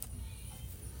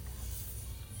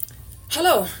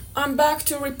Hello, I'm back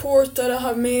to report that I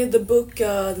have made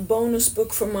the bonus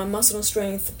book for my Muscle and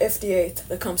Strength FD8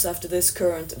 that comes after this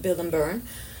current Build and Burn.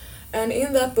 And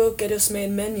in that book I just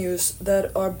made menus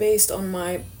that are based on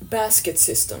my basket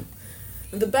system.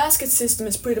 And the basket system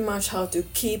is pretty much how to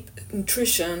keep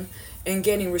nutrition and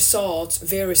getting results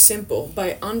very simple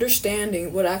by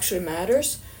understanding what actually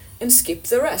matters and skip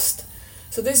the rest.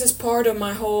 So this is part of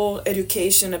my whole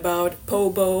education about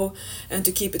POBO and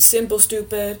to keep it simple,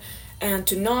 stupid, and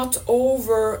to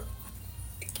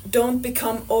don't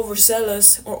become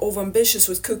overzealous or overambitious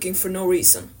with cooking for no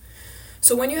reason.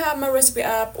 So when you have my recipe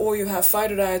app or you have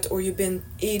fighterdiet or you've been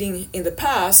eating in the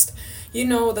past, you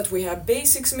know that we have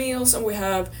basics meals and we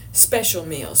have special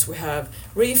meals. We have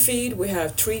refeed, we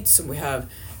have treats, and we have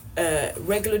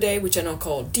regular day, which I now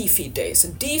call defeed days.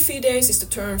 And defeed days is the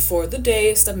term for the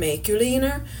days that make you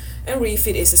leaner, and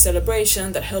refeed is a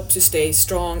celebration that helps you stay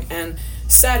strong and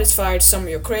satisfied some of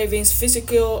your cravings,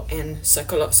 physical and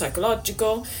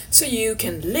psychological, so you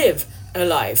can live a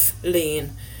life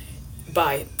lean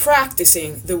by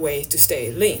practicing the way to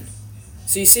stay lean.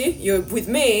 So you see, you're with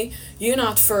me, you're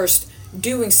not first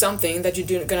doing something that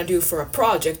you're gonna do for a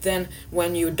project, then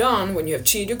when you're done, when you have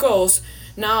achieved your goals,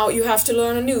 now you have to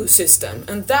learn a new system,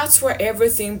 and that's where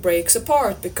everything breaks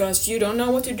apart because you don't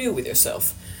know what to do with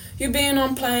yourself. You've been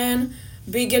on plan,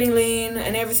 be getting lean,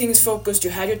 and everything is focused. You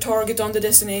had your target on the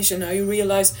destination. Now you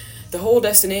realize the whole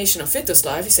destination of fitness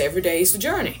life is every day is the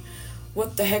journey.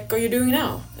 What the heck are you doing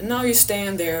now? And now you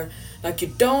stand there like you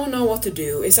don't know what to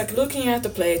do. It's like looking at the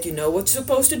plate, you know what you're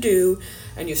supposed to do,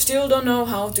 and you still don't know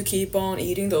how to keep on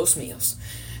eating those meals.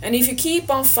 And if you keep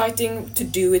on fighting to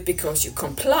do it because you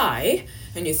comply,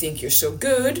 and you think you're so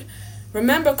good,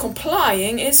 remember,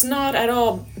 complying is not at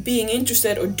all being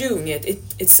interested or doing it.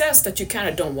 It says that you kind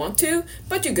of don't want to,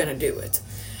 but you're gonna do it.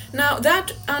 Now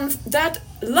that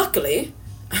luckily,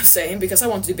 I'm saying because I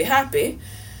want you to be happy,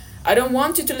 I don't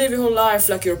want you to live your whole life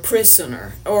like you're a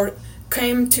prisoner or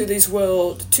came to this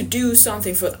world to do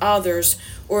something for others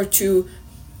or to,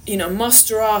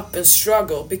 muster up and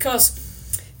struggle,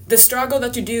 because the struggle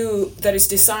that you do that is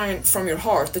designed from your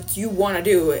heart that you want to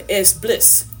do is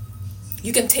bliss.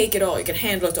 You can take it all, you can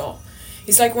handle it all.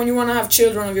 It's like when you want to have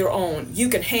children of your own, you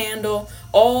can handle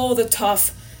all the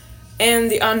tough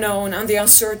and the unknown and the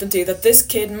uncertainty that this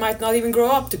kid might not even grow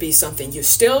up to be something. You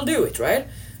still do it, right?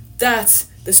 That's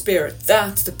the spirit,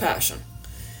 that's the passion.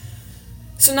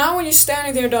 So now when you're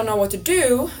standing there and don't know what to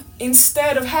do,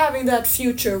 instead of having that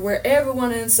future where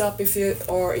everyone ends up, if you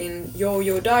are in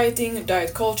yo-yo dieting,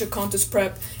 diet culture, contest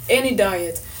prep, any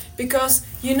diet, because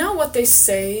you know what they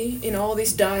say in all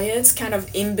these diets, kind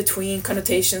of in between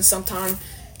connotations, sometimes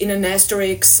in an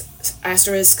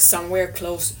asterisk somewhere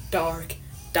close, dark,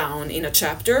 down in a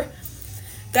chapter.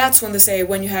 That's when they say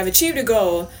when you have achieved a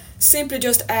goal, simply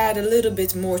just add a little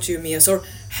bit more to your meals, or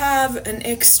have an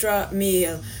extra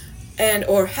meal,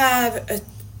 or have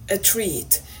a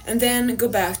treat, and then go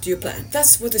back to your plan.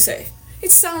 That's what they say. It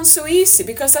sounds so easy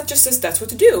because that just says that's what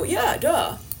to do. Yeah,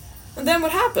 duh. And then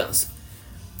what happens?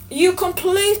 You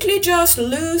completely just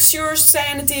lose your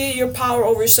sanity, your power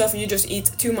over yourself, and you just eat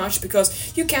too much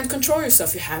because you can't control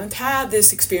yourself. You haven't had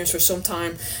this experience for some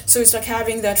time. So it's like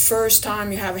having that first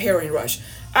time you have a heroin rush.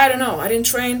 I don't know. I didn't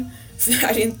train.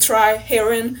 I didn't try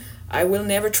heroin. I will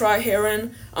never try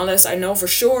heroin unless I know for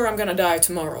sure I'm gonna die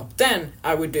tomorrow. Then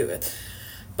I would do it.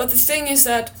 But the thing is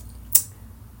that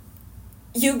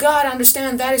you gotta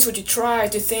understand that is what you try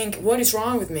to think, what is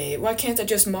wrong with me? Why can't I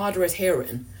just moderate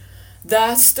heroin?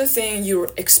 That's the thing you're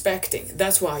expecting.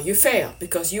 That's why you fail,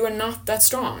 because you are not that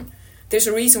strong. There's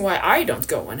a reason why I don't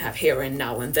go and have heroin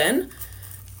now and then.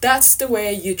 That's the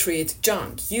way you treat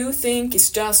junk. You think it's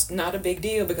just not a big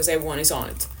deal because everyone is on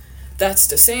it. That's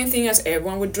the same thing as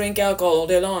everyone would drink alcohol all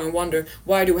day long and wonder,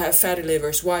 why do we have fatty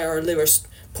livers? Why are our livers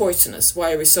poisonous?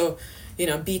 Why are we so,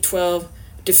 B12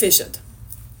 deficient?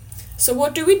 So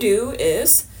what do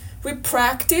is we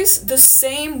practice the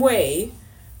same way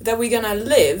that we're gonna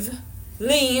live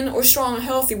lean or strong and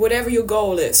healthy, whatever your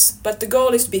goal is. But the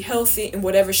goal is to be healthy in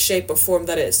whatever shape or form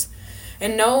that is.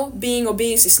 And no, being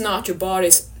obese is not your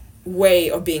body's way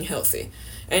of being healthy.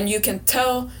 And you can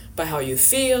tell by how you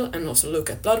feel, and also look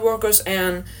at blood workers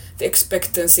and the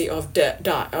expectancy of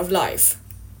life.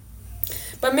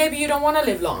 But maybe you don't want to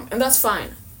live long, and that's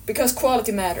fine. because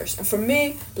quality matters. And for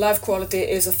me, life quality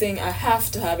is a thing I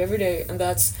have to have every day, and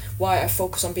that's why I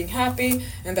focus on being happy,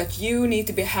 and that you need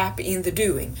to be happy in the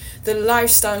doing. The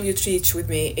lifestyle you teach with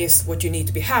me is what you need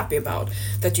to be happy about.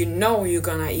 That you know you're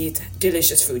gonna eat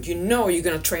delicious food, you know you're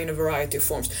gonna train a variety of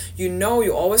forms, you know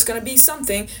you're always gonna be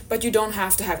something, but you don't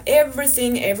have to have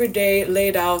everything every day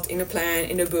laid out in a plan,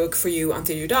 in a book for you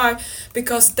until you die,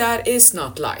 because that is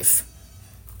not life.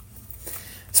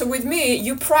 So with me,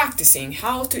 you practicing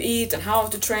how to eat and how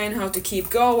to train, how to keep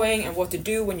going, and what to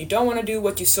do when you don't want to do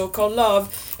what you so-called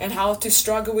love, and how to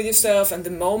struggle with yourself and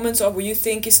the moments of where you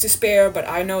think is to spare, but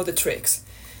I know the tricks.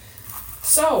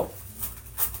 So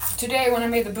today when I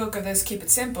made the book of this, Keep It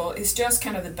Simple, it's just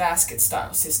kind of the basket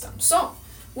style system. So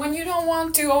when you don't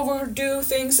want to overdo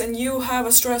things and you have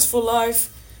a stressful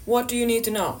life, what do you need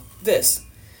to know? This.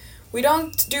 We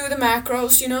don't do the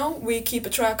macros, we keep a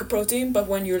track of protein, but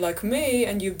when you're like me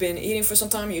and you've been eating for some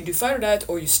time, you do fighter diet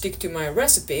or you stick to my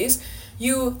recipes,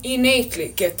 you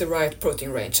innately get the right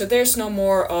protein range. So there's no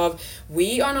more of,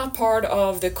 we are not part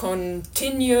of the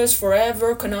continuous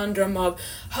forever conundrum of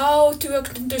how to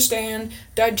understand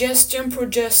digestion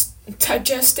versus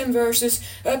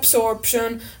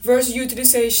absorption versus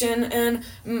utilization and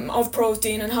of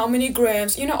protein and how many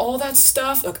grams, all that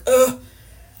stuff,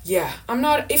 yeah, I'm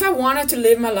not, if I wanted to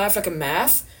live my life like a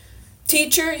math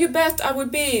teacher, you bet I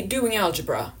would be doing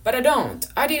algebra, but I don't.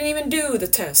 I didn't even do the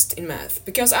test in math,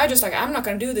 because I'm not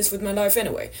gonna do this with my life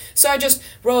anyway. So I just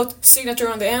wrote signature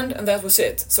on the end, and that was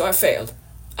it. So I failed.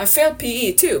 I failed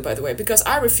PE too, by the way, because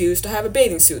I refused to have a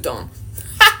bathing suit on.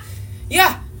 Ha!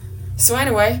 Yeah! So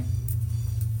anyway.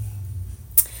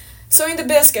 So in the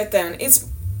biscuit then, it's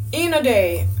in a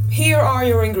day, here are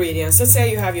your ingredients. Let's say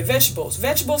you have your vegetables.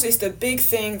 Vegetables is the big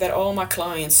thing that all my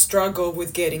clients struggle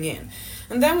with getting in.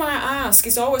 And then when I ask,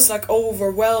 it's always like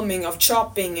overwhelming of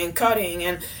chopping and cutting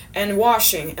and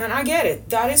washing. And I get it,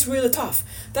 that is really tough.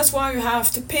 That's why you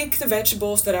have to pick the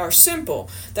vegetables that are simple,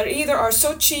 that either are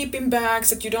so cheap in bags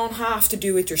that you don't have to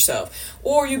do it yourself,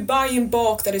 or you buy in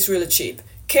bulk that is really cheap.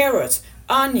 Carrots,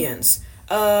 onions,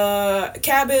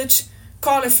 cabbage,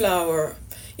 cauliflower.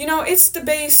 It's the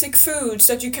basic foods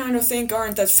that you kind of think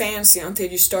aren't that fancy until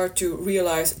you start to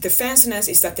realize the fanciness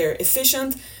is that they're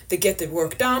efficient, they get the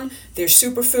work done, they're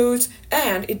superfoods,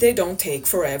 and they don't take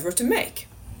forever to make.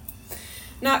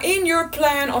 Now, in your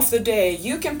plan of the day,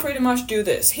 you can pretty much do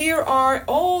this. Here are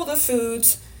all the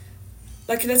foods,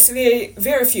 like let's say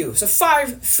very few, so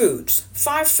 5 foods.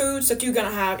 5 foods that you're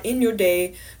gonna have in your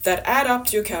day that add up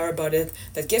to your calorie budget,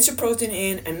 that gets your protein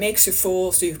in and makes you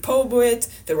full, so you POBO it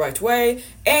the right way,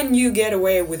 and you get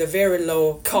away with a very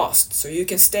low cost, so you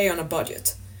can stay on a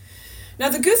budget. Now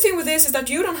the good thing with this is that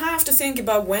you don't have to think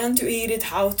about when to eat it,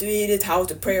 how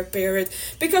to prepare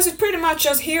it, because it's pretty much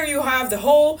just here you have the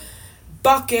whole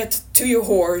bucket to your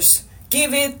horse,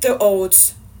 give it the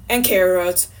oats and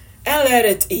carrots and let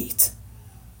it eat.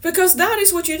 Because that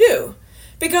is what you do.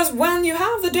 Because when you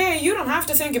have the day, you don't have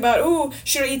to think about,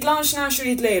 should I eat lunch now, should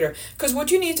I eat later? Because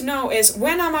what you need to know is,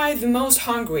 when am I the most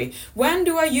hungry? When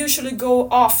do I usually go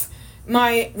off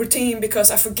my routine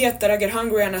because I forget that I get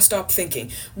hungry and I stop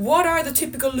thinking? What are the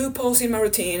typical loopholes in my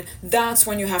routine? That's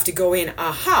when you have to go in.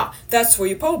 Aha, that's where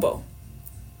you POBO.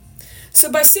 So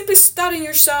by simply studying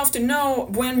yourself to know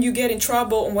when you get in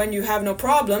trouble and when you have no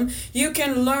problem, you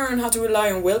can learn how to rely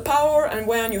on willpower, and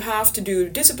when you have to do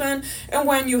discipline, and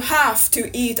when you have to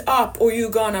eat up or you're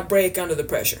gonna break under the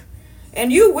pressure.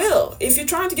 And you will. If you're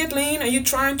trying to get lean and you're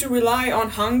trying to rely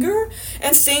on hunger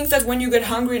and think that when you get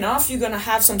hungry enough you're gonna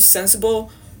have some sensible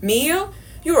meal,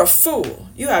 you're a fool.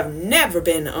 You have never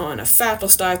been on a fat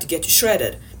loss diet to get you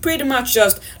shredded. Pretty much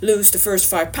just lose the first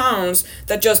 5 pounds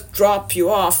that just drop you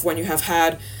off when you have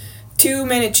had too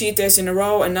many cheat days in a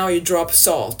row and now you drop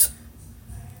salt.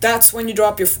 That's when you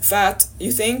drop your fat,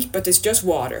 you think, but it's just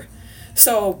water.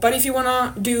 So, but if you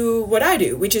wanna do what I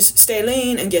do, which is stay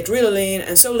lean and get really lean,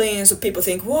 and so lean so people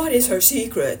think, what is her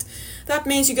secret? That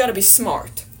means you gotta be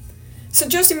smart. So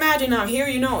just imagine now, here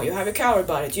you have a calorie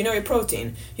budget, you know your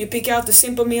protein. You pick out the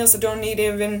simple meals that don't need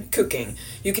even cooking.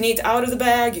 You can eat out of the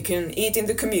bag, you can eat in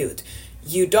the commute.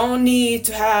 You don't need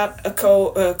to have a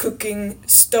cooking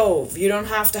stove. You don't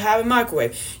have to have a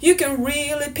microwave. You can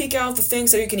really pick out the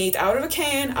things that you can eat out of a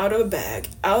can, out of a bag,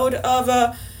 out of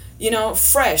a,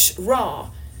 fresh, raw,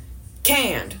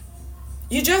 canned.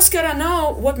 You just gotta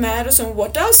know what matters and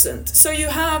what doesn't. So you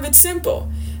have it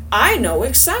simple. I know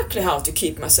exactly how to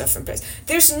keep myself in place.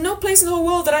 There's no place in the whole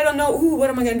world that I don't know, what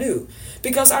am I going to do?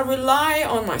 Because I rely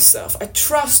on myself, I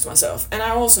trust myself, and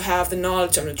I also have the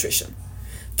knowledge of nutrition.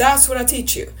 That's what I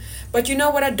teach you. But you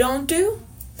know what I don't do?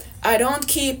 I don't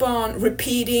keep on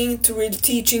repeating to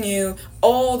teaching you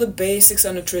all the basics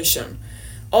of nutrition,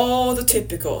 all the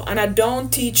typical, and I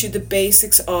don't teach you the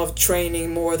basics of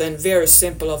training more than very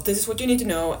simple of this is what you need to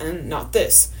know and not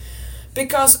this.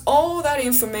 Because all that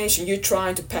information you're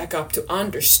trying to pack up to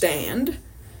understand,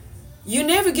 you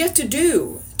never get to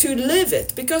live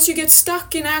it, because you get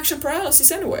stuck in action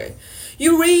paralysis anyway.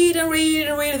 You read and read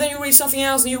and read, and then you read something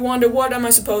else and you wonder, what am I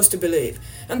supposed to believe?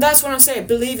 And that's what I'm saying,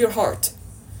 believe your heart.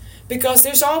 Because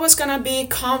there's always going to be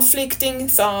conflicting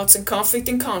thoughts and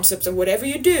conflicting concepts, and whatever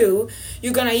you do,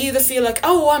 you're going to either feel like,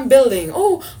 oh, I'm building,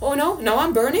 oh no,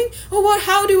 I'm burning, oh, what,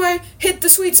 how do I hit the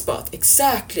sweet spot?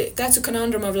 Exactly, that's a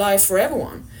conundrum of life for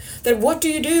everyone. That what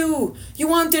do? You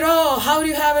want it all, how do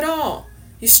you have it all?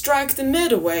 You strike the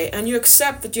middle way and you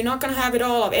accept that you're not going to have it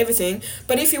all of everything,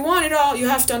 but if you want it all, you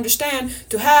have to understand,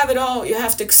 to have it all, you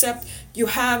have to accept you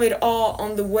have it all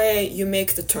on the way you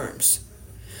make the terms.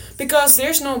 Because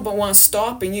there's no one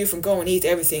stopping you from going and eat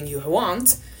everything you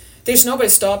want. There's nobody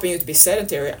stopping you to be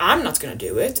sedentary. I'm not going to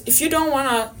do it. If you don't want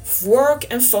to work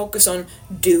and focus on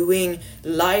doing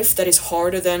life that is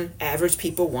harder than average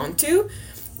people want to,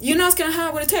 you're not going to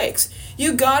have what it takes.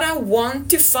 You gotta want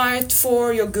to fight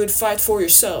for your good fight for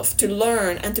yourself, to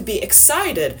learn and to be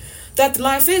excited that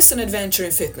life is an adventure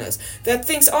in fitness, that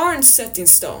things aren't set in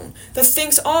stone, that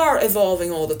things are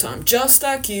evolving all the time, just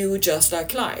like you, just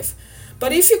like life.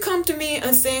 But if you come to me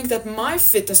and think that my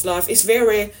fitness life is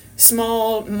very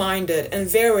small-minded and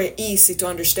very easy to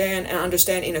understand and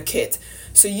understand in a kit,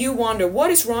 so you wonder,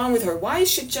 what is wrong with her? Why is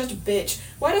she just a bitch?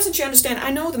 Why doesn't she understand? I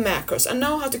know the macros. I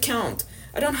know how to count.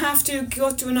 I don't have to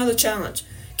go to another challenge.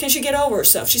 Can she get over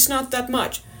herself? She's not that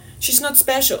much. She's not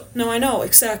special. No, I know,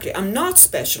 exactly. I'm not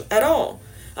special at all.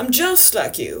 I'm just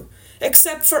like you.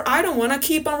 Except for I don't want to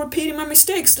keep on repeating my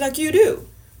mistakes like you do.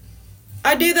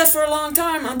 I did that for a long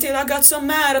time until I got so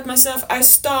mad at myself I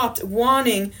stopped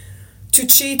wanting to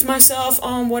cheat myself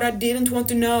on what I didn't want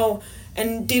to know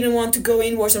and didn't want to go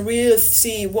inwards and really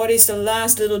see what is the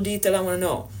last little detail I want to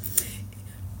know.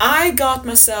 I got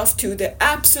myself to the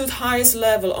absolute highest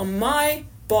level of my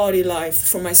body life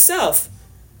for myself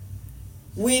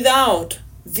without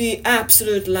the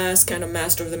absolute last kind of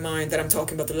master of the mind that I'm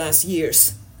talking about the last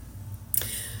years.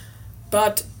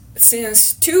 But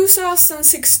since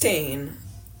 2015,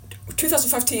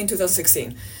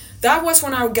 2016, that was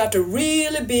when I got a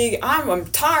really big, I'm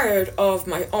tired of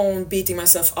my own beating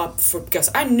myself up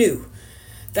because I knew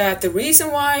that the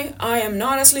reason why I am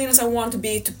not as lean as I want to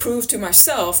be to prove to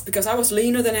myself, because I was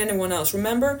leaner than anyone else.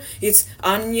 Remember, it's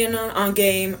onion on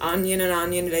game, onion and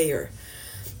onion layer.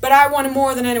 But I wanted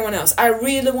more than anyone else. I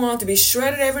really want to be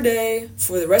shredded every day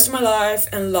for the rest of my life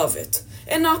and love it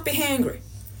and not be hangry.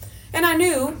 And I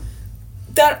knew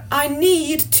that I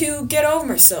need to get over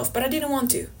myself, but I didn't want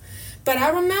to. But I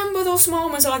remember those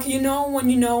moments like when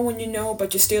you know,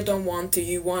 but you still don't want to.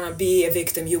 You want to be a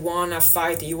victim. You want to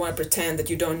fight. And you want to pretend that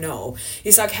you don't know.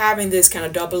 It's like having this kind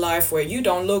of double life where you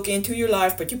don't look into your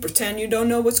life, but you pretend you don't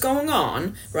know what's going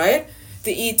on, right?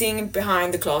 The eating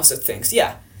behind the closet things,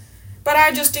 yeah. But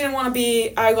I just didn't want to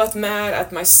be, I got mad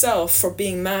at myself for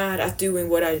being mad at doing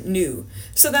what I knew.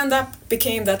 So then that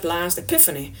became that last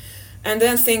epiphany. And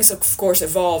then things, of course,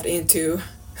 evolved into,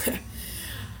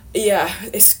 yeah,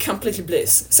 it's completely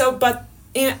bliss. So, but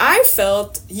I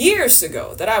felt years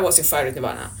ago that I was in Fighter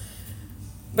Nirvana.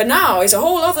 But now it's a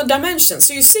whole other dimension.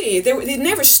 So you see, it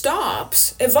never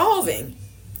stops evolving.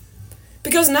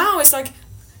 Because now it's like,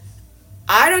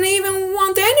 I don't even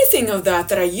want anything of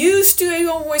that I used to. I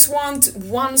always want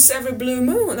once every blue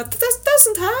moon. That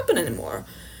doesn't happen anymore.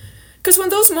 Because when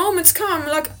those moments come,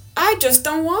 like, I just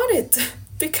don't want it.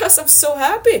 Because I'm so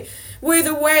happy with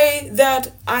the way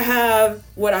that I have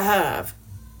what I have.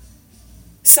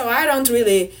 So I don't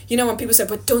really, when people say,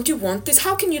 but don't you want this?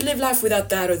 How can you live life without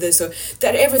that or this? Or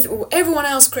that everyone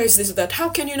else craves this or that. How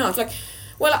can you not? Like,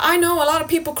 well, I know a lot of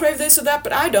people crave this or that,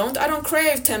 but I don't. I don't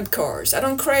crave 10 cars. I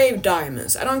don't crave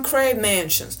diamonds. I don't crave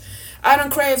mansions. I don't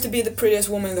crave to be the prettiest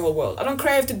woman in the whole world. I don't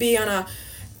crave to be on a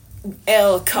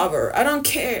Elle cover. I don't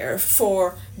care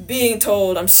for being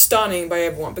told I'm stunning by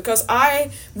everyone, because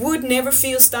I would never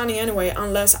feel stunning anyway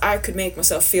unless I could make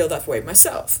myself feel that way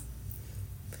myself.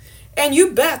 And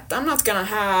you bet I'm not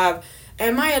gonna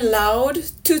am I allowed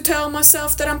to tell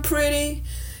myself that I'm pretty?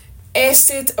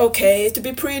 Is it okay to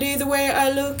be pretty the way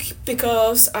I look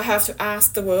because I have to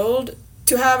ask the world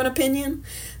to have an opinion?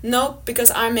 No, because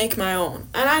I make my own.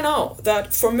 And I know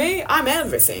that for me, I'm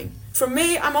everything. For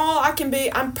me, I'm all I can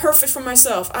be. I'm perfect for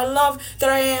myself. I love that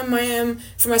I am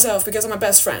for myself because I'm my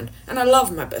best friend. And I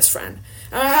love my best friend.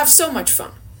 And I have so much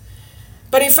fun.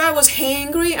 But if I was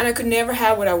hangry and I could never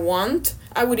have what I want,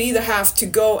 I would either have to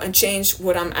go and change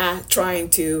what I'm trying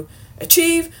to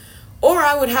achieve, or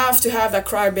I would have to have that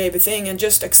crybaby thing and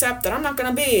just accept that I'm not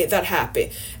gonna be that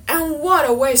happy. And what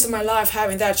a waste of my life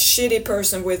having that shitty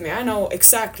person with me. I know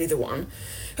exactly the one.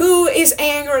 Who is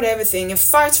angry at everything and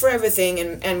fights for everything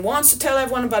and wants to tell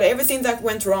everyone about everything that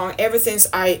went wrong, ever since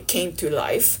I came to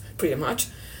life, pretty much.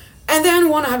 And then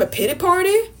want to have a pity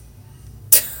party?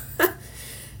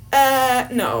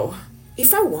 No.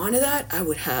 If I wanted that, I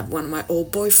would have one of my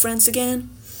old boyfriends again.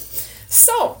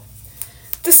 So,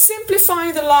 the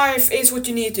simplifying the life is what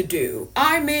you need to do.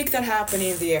 I make that happen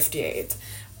in the FD8.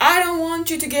 I don't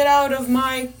want you to get out of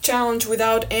my challenge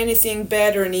without anything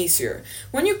better and easier.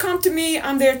 When you come to me,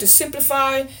 I'm there to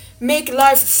simplify, make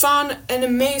life fun and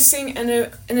amazing and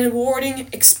an rewarding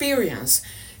experience.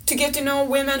 To get to know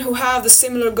women who have the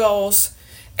similar goals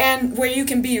and where you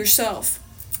can be yourself.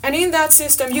 And in that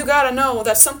system, you gotta know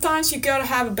that sometimes you gotta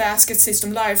have a basket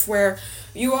system life where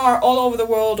you are all over the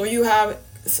world, or you have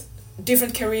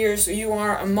different careers, or you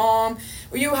are a mom,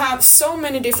 or you have so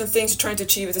many different things you're trying to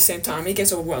achieve at the same time. It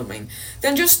gets overwhelming.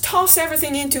 Then just toss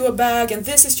everything into a bag and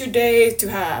this is your day to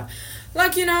have.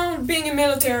 Like, you know, being a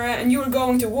military and you're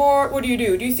going to war, what do?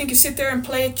 Do you think you sit there and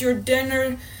plate your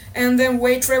dinner and then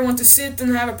wait for everyone to sit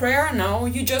and have a prayer? No,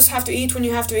 you just have to eat when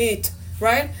you have to eat,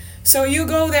 right? So you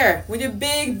go there with your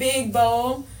big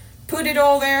bowl, put it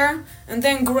all there, and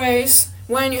then grace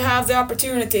when you have the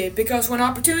opportunity. Because when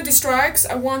opportunity strikes,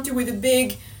 I want you with a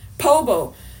big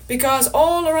pobo. Because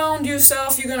all around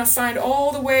yourself, you're gonna find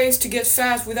all the ways to get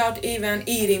fat without even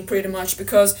eating, pretty much.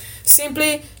 Because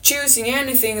simply choosing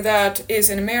anything that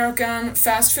is an American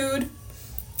fast food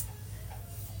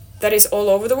that is all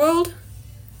over the world,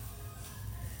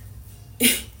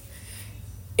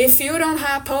 if you don't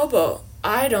have pobo,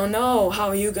 I don't know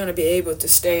how you're gonna be able to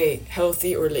stay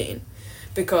healthy or lean.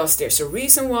 Because there's a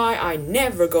reason why I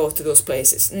never go to those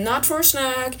places. Not for a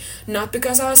snack, not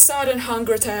because I have a sudden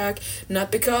hunger attack,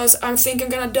 not because I'm thinking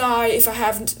I'm gonna die if I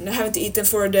haven't eaten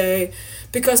for a day.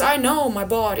 Because I know my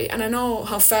body, and I know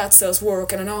how fat cells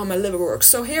work, and I know how my liver works.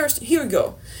 So here you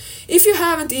go. If you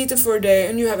haven't eaten for a day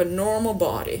and you have a normal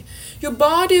body, your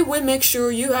body will make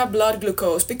sure you have blood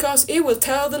glucose, because it will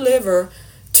tell the liver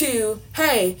to,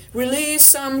 hey, release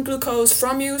some glucose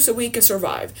from you so we can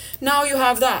survive. Now you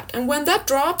have that. And when that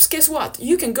drops, guess what?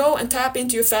 You can go and tap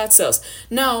into your fat cells.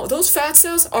 Now, those fat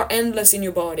cells are endless in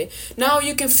your body. Now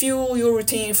you can fuel your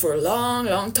routine for a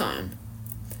long time.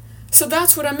 So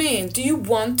that's what I mean. Do you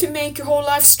want to make your whole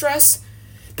life stress?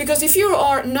 Because if you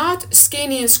are not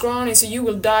skinny and scrawny so you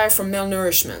will die from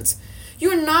malnourishment,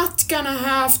 you're not gonna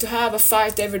have to have a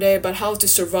fight every day about how to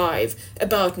survive,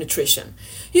 about nutrition.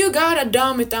 You gotta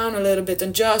dumb it down a little bit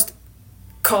and just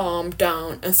calm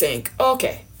down and think,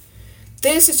 okay,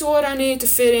 this is what I need to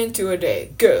fit into a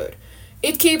day. Good.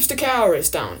 It keeps the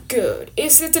calories down. Good.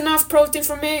 Is it enough protein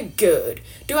for me? Good.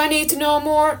 Do I need to know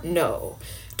more? No.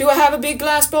 Do I have a big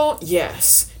glass bowl?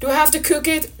 Yes. Do I have to cook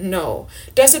it? No.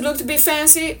 Does it look to be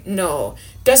fancy? No.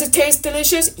 Does it taste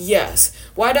delicious? Yes.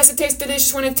 Why does it taste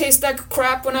delicious when it tastes like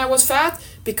crap when I was fat?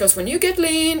 Because when you get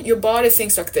lean, your body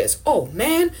thinks like this. Oh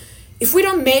man, if we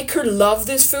don't make her love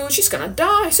this food, she's gonna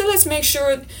die. So let's make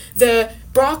sure the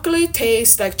broccoli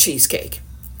tastes like cheesecake.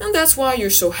 And that's why you're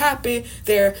so happy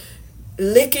they're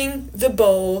licking the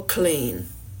bowl clean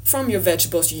from your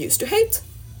vegetables you used to hate.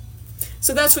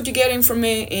 So that's what you're getting from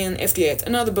me in FD8.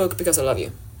 Another book because I love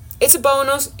you. It's a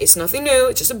bonus. It's nothing new.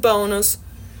 It's just a bonus.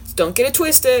 Don't get it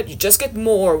twisted. You just get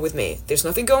more with me. There's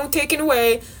nothing going taken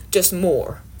away. Just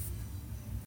more.